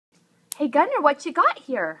Hey, Gunnar, what you got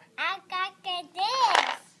here? I got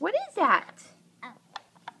this. What is that? Oh.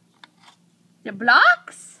 The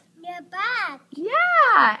blocks? Your back.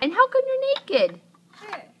 Yeah. And how come you're naked?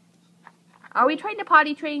 Are we trying to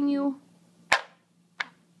potty train you?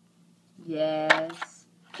 Yes.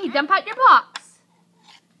 Okay, dump out your blocks.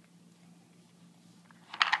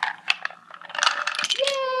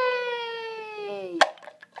 Yay!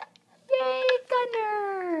 Yay,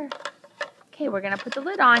 Gunnar! Okay, we're gonna put the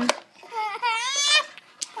lid on.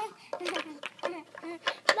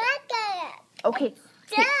 Okay.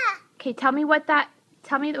 Okay, tell me what that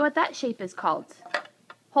shape is called.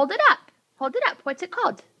 Hold it up. Hold it up. What's it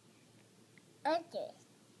called? Okay.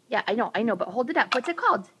 Yeah, I know, but hold it up. What's it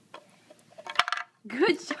called?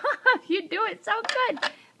 Good job. You do it so good.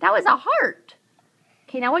 That was a heart.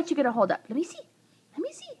 Okay, now what you gonna hold up? Let me see. Let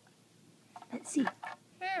me see. Let's see.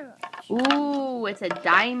 Ooh, it's a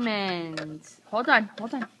diamond. Hold on,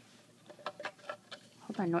 hold on.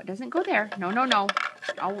 Hold on. No, it doesn't go there. No, no, no.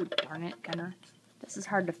 Oh, darn it, Gunnar. This is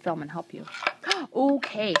hard to film and help you.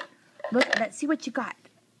 Okay. Look, let's see what you got.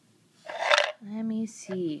 Let me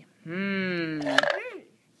see.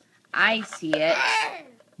 I see it.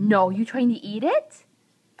 No, you trying to eat it?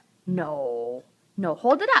 No. No,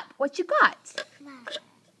 hold it up. What you got?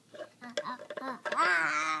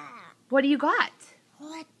 What do you got?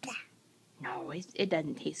 No, it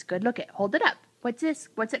doesn't taste good. Look it. Hold it up. What's this?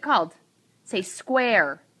 What's it called? Say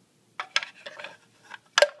square.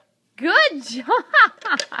 Good job.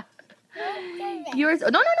 Yours. Oh,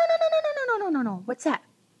 no, no, no, no, no, no, no, no, no, no, no. What's that?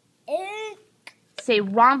 Say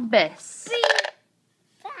rhombus.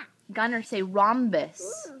 Gunnar, say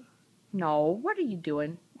rhombus. No, what are you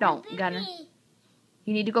doing? Don't, Gunnar.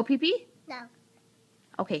 You need to go pee-pee? No.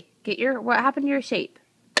 Okay, what happened to your shape?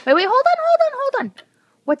 Wait, hold on, hold on, hold on.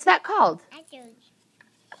 What's that called?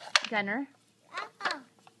 Gunnar?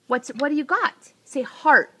 What do you got? Say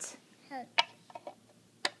heart.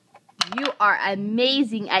 You are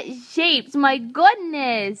amazing at shapes. My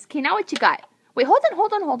goodness. Okay, now what you got? Wait, hold on,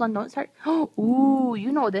 hold on, hold on. Don't start. Ooh,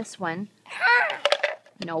 you know this one.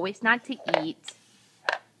 No, it's not to eat.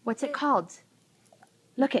 What's it called?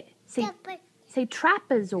 Look it. Say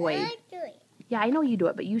trapezoid. Yeah, I know you do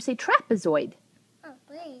it, but you say trapezoid. Oh,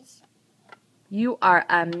 please. You are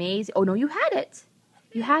amazing. Oh, no, you had it.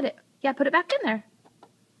 You had it. Yeah, put it back in there.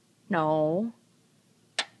 No.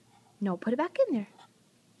 No, put it back in there.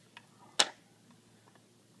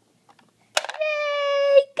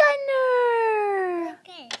 Yay, Gunnar!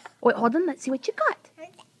 Okay. Wait, hold on. Let's see what you got.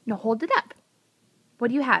 No, hold it up. What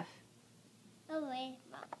do you have? Oh, wait.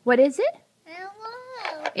 What is it?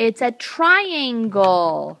 Hello. It's a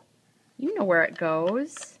triangle. You know where it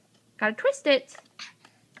goes. Gotta twist it.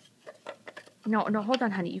 No, no, hold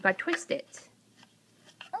on, honey. You gotta twist it.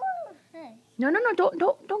 No, no, no,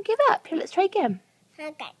 don't give up. Here, let's try again.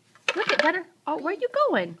 Okay. Look at Gunnar. Oh, where are you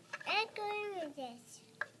going? I'm going with this.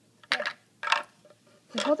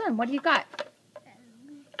 Wait, hold on. What do you got?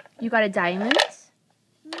 You got a diamond?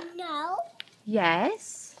 No.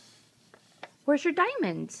 Yes. Where's your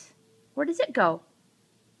diamond? Where does it go?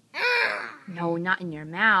 No, not in your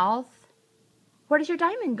mouth. Where does your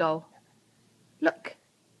diamond go? Look.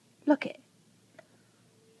 Look it.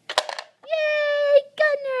 Yay,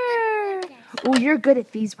 Gunnar! Oh, you're good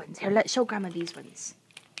at these ones. Here, let's show Grandma these ones.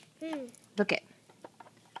 Look it.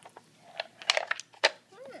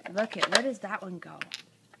 Look it. Where does that one go?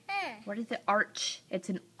 Where does it arch? It's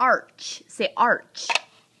an arch. Say arch.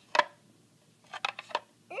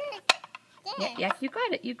 Yeah, you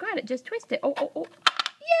got it. You got it. Just twist it. Oh, oh, oh.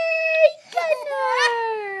 Yay,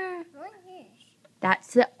 Gunnar!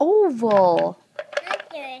 That's the oval.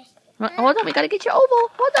 Hold on, we gotta get your oval.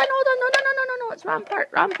 Hold on, hold on. No, no, no, no, no, no. It's wrong part,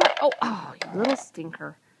 wrong part. Oh, oh, you little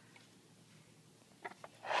stinker.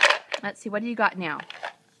 Let's see, what do you got now?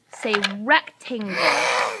 Say rectangle.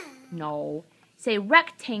 No. Say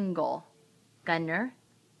rectangle. Gunnar.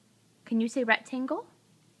 Can you say rectangle?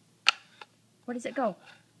 Where does it go?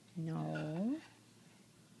 No.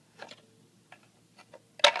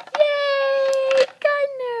 Yay,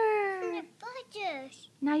 Gunnar!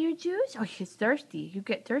 Now you're juice? Oh, he's thirsty. You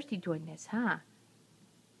get thirsty doing this, huh?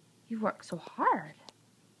 You work so hard.